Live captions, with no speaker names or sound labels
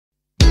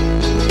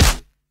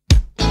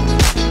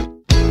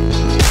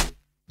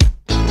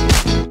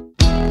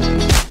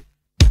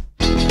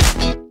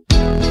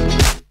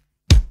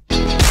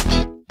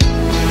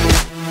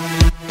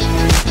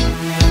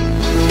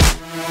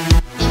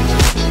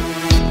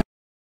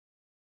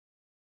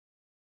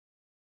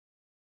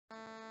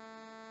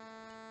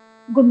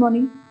Good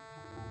morning.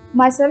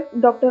 Myself,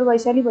 Dr.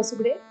 Vaishali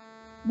Vasugde,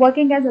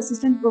 working as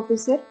Assistant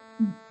Professor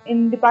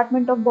in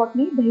Department of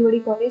Botany,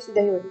 Dahiwadi College,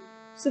 Dahiwadi.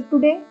 So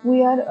today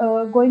we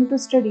are going to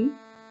study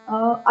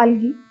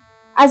algae.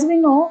 As we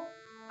know,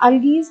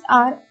 algae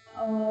are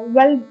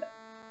well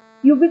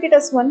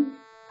ubiquitous one.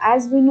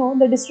 As we know,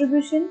 the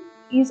distribution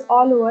is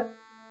all over,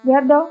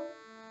 where the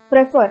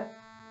prefer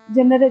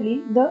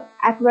generally the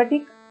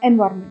aquatic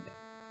environment.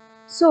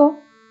 So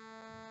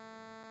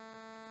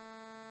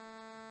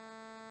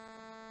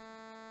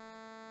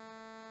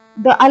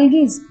the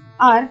algae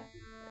are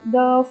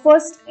the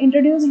first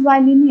introduced by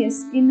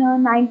Linnaeus in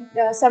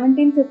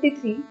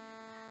 1753.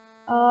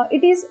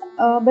 It is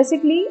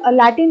basically a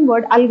Latin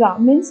word alga,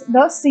 means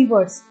the sea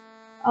words.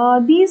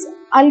 These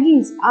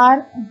algae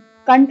are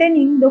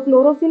containing the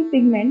chlorophyll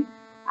pigment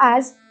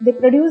as they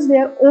produce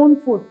their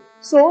own food.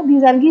 So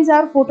these algae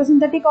are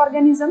photosynthetic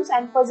organisms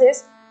and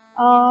possess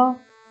uh,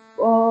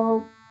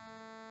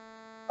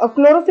 a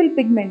chlorophyll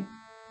pigment.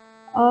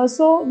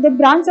 So the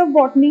branch of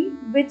botany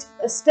which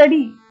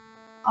study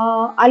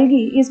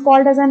algae is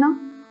called as an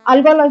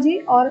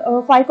algology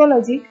or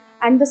phycology,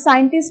 and the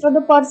scientist or the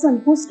person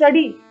who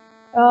study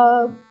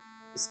uh,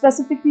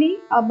 specifically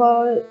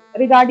about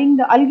regarding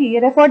the algae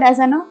referred as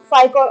an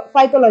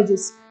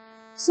phycologist.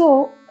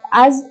 So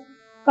as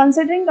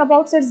considering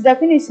about its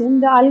definition,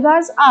 the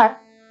algae are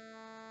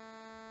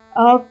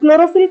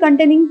chlorophyll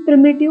containing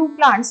primitive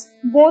plants,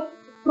 both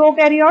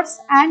prokaryotes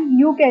and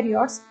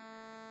eukaryotes,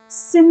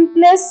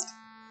 simplest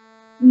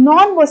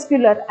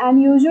non-vascular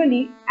and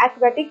usually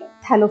aquatic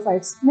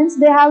thallophytes, means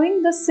they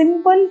having the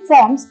simple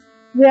forms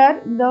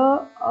where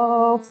the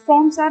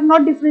forms are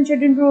not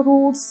differentiated into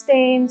roots,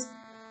 stems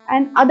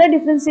and other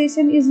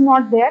differentiation is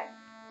not there,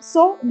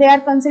 so they are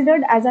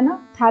considered as an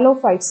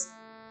thallophytes.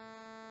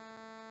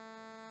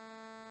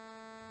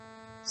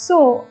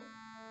 So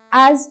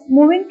as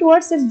moving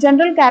towards its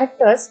general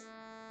characters,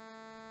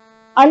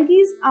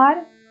 algae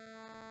are,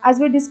 as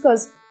we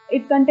discussed,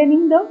 it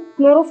containing the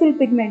chlorophyll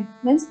pigment,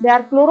 means they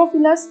are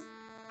chlorophyllous,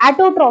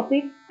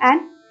 autotrophic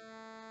and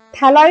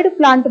thalloid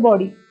plant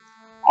body.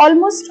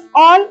 Almost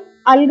all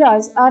algae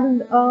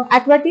are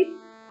aquatic,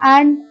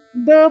 and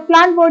the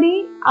plant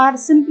body are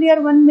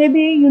simpler one, maybe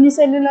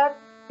unicellular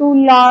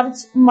to large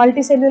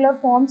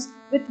multicellular forms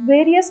with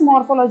various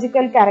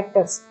morphological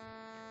characters.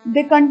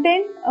 They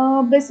contain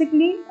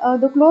basically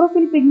the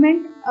chlorophyll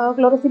pigment,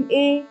 chlorophyll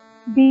A,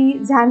 B,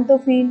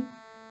 xanthophyll,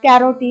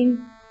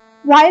 carotene,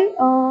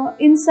 while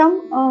in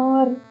some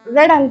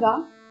red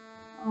alga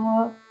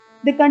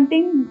they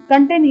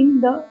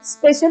containing the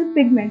special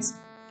pigments.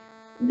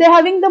 They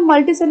having the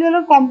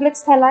multicellular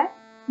complex thalli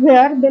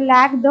where they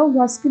lack the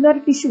vascular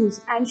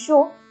tissues and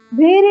show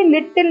very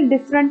little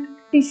different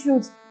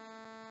tissues.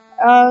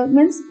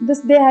 Means this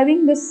they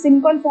having this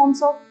simple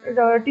forms of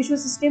tissue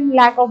system,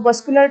 lack of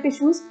vascular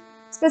tissues.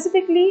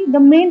 Specifically, the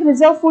main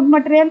reserve food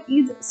material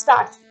is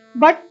starch,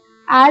 but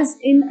as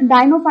in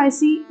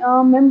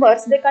Dinophyceae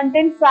members, they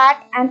contain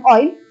fat and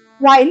oil,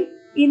 while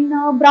in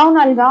brown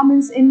alga,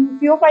 means in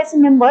Phaeophyceae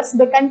members,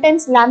 they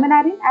contains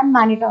laminarin and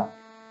mannitol.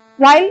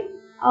 While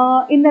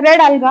in the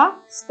red alga,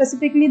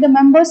 specifically the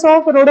members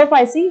of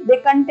Rhodophyceae, they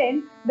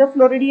contain the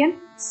Floridian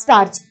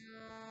starch.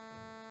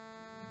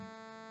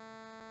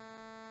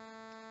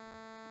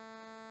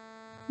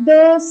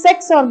 The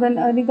sex organ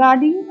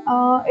regarding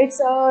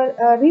its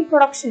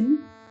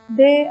reproduction,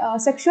 they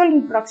sexual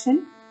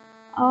reproduction,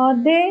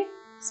 they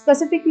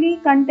specifically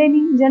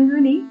containing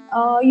generally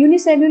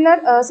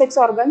unicellular sex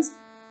organs,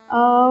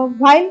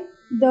 while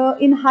the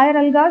in higher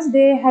algas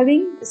they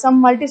having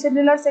some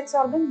multicellular sex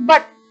organs,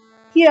 but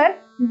here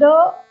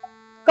the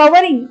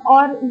covering,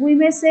 or we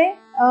may say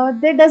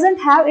they doesn't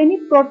have any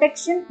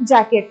protection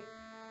jacket.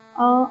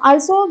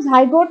 Also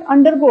zygote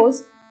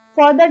undergoes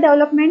further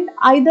development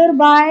either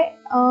by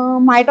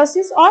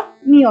mitosis or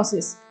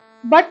meiosis,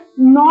 but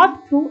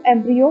not through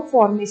embryo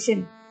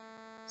formation.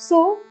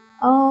 So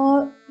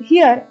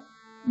here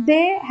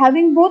they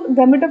having both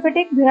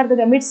gametophytic where the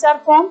gametes are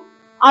formed,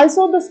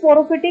 also the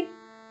sporophytic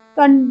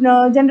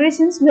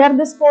generations where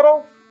the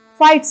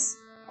sporophytes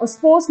or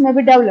spores may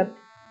be developed.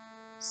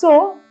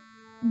 So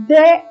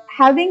they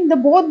having the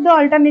both the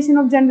alternation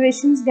of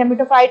generations,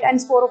 gametophyte and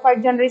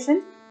sporophyte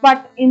generation,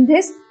 but in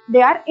this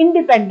they are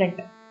independent.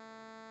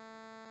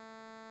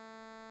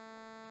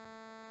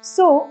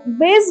 So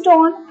based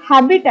on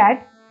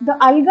habitat, the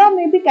alga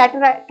may be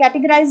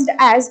categorized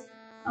as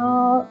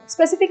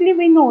specifically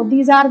we know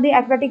these are the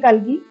aquatic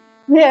algae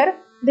where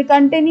they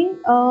containing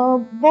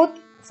both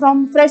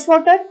from fresh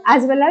water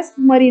as well as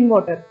marine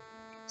water.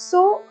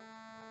 So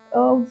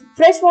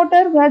fresh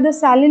water where the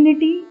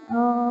salinity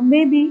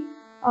may be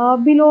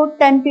below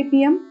 10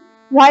 ppm,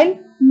 while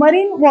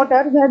marine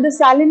water where the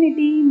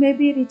salinity may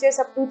be reaches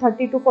up to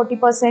 30 to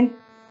 40%.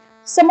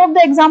 Some of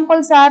the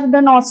examples are the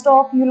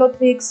nostoc,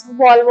 eulothrix,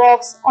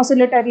 volvox,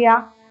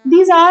 oscillatoria.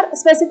 These are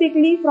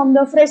specifically from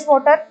the fresh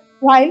water,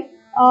 while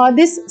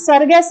this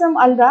sargassum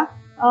alga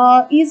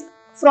is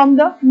from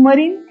the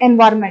marine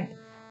environment.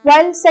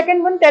 While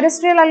second one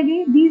terrestrial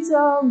algae, these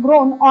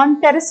grown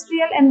on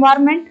terrestrial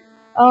environment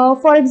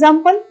For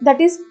example, that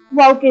is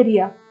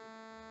Vaucaria.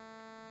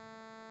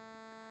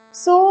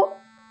 So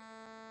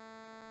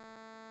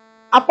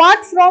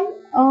apart from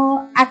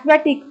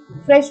aquatic,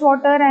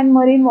 freshwater and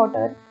marine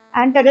water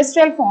and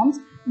terrestrial forms,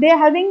 they are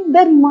having the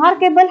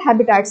remarkable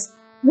habitats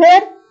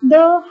where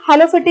the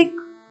halophytic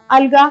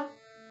alga,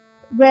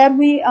 where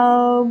we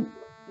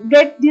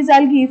get these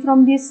algae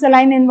from this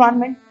saline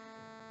environment.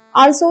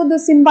 Also the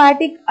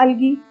symbiotic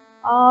algae.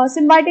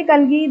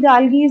 The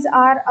algae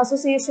are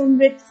association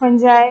with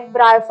fungi,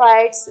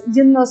 bryophytes,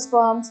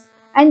 gymnosperms,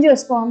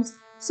 angiosperms.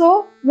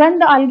 So when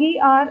the algae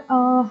are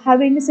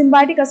having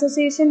symbiotic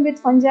association with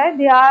fungi,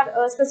 they are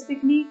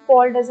specifically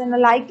called as an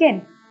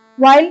lichen.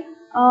 While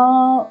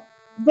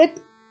with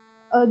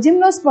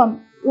gymnosperm,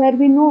 where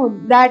we know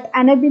that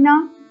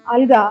Anabina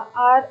alga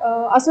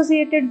are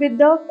associated with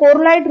the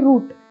coralide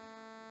root.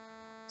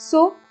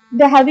 So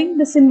they are having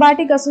the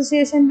symbiotic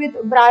association with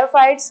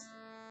bryophytes,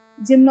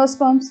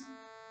 gymnosperms.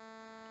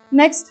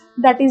 Next,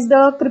 that is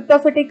the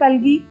cryptophytic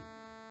algae,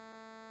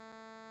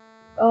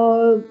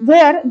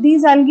 where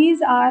these algae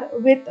are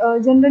with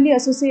generally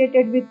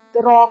associated with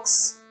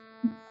rocks.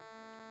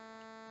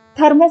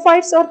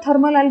 Thermophytes or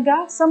thermal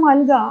alga, some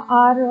alga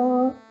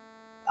are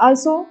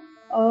also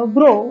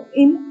grow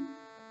in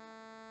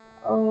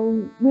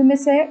we may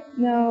say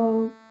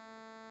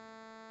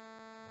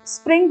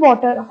spring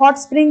water, hot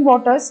spring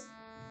waters,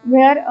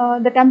 where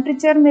the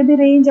temperature may be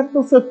range up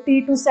to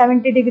 50 to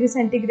 70 degrees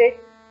centigrade.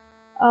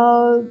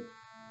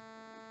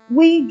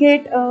 We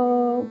get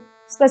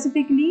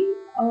specifically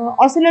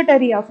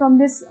oscillatoria from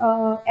this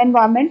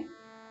environment.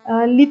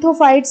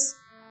 Lithophytes,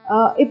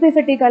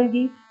 epiphytic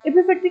algae.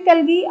 Epiphytic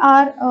algae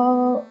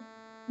are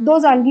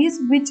those algae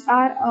which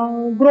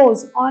are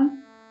grows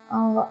on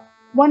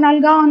one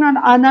alga on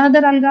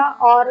another alga,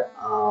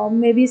 or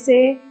maybe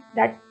say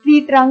that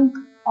tree trunk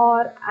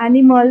or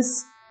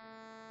animals.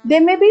 They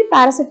may be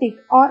parasitic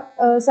or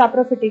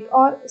saprophytic,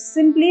 or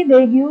simply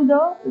they give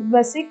the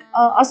basic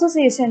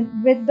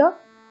association with the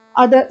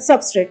other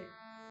substrate.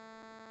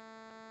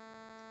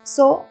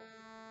 So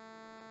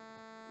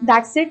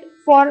that's it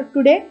for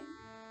today.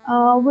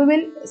 We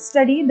will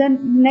study the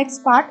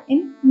next part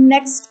in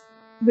next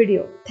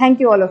video.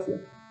 Thank you all of you.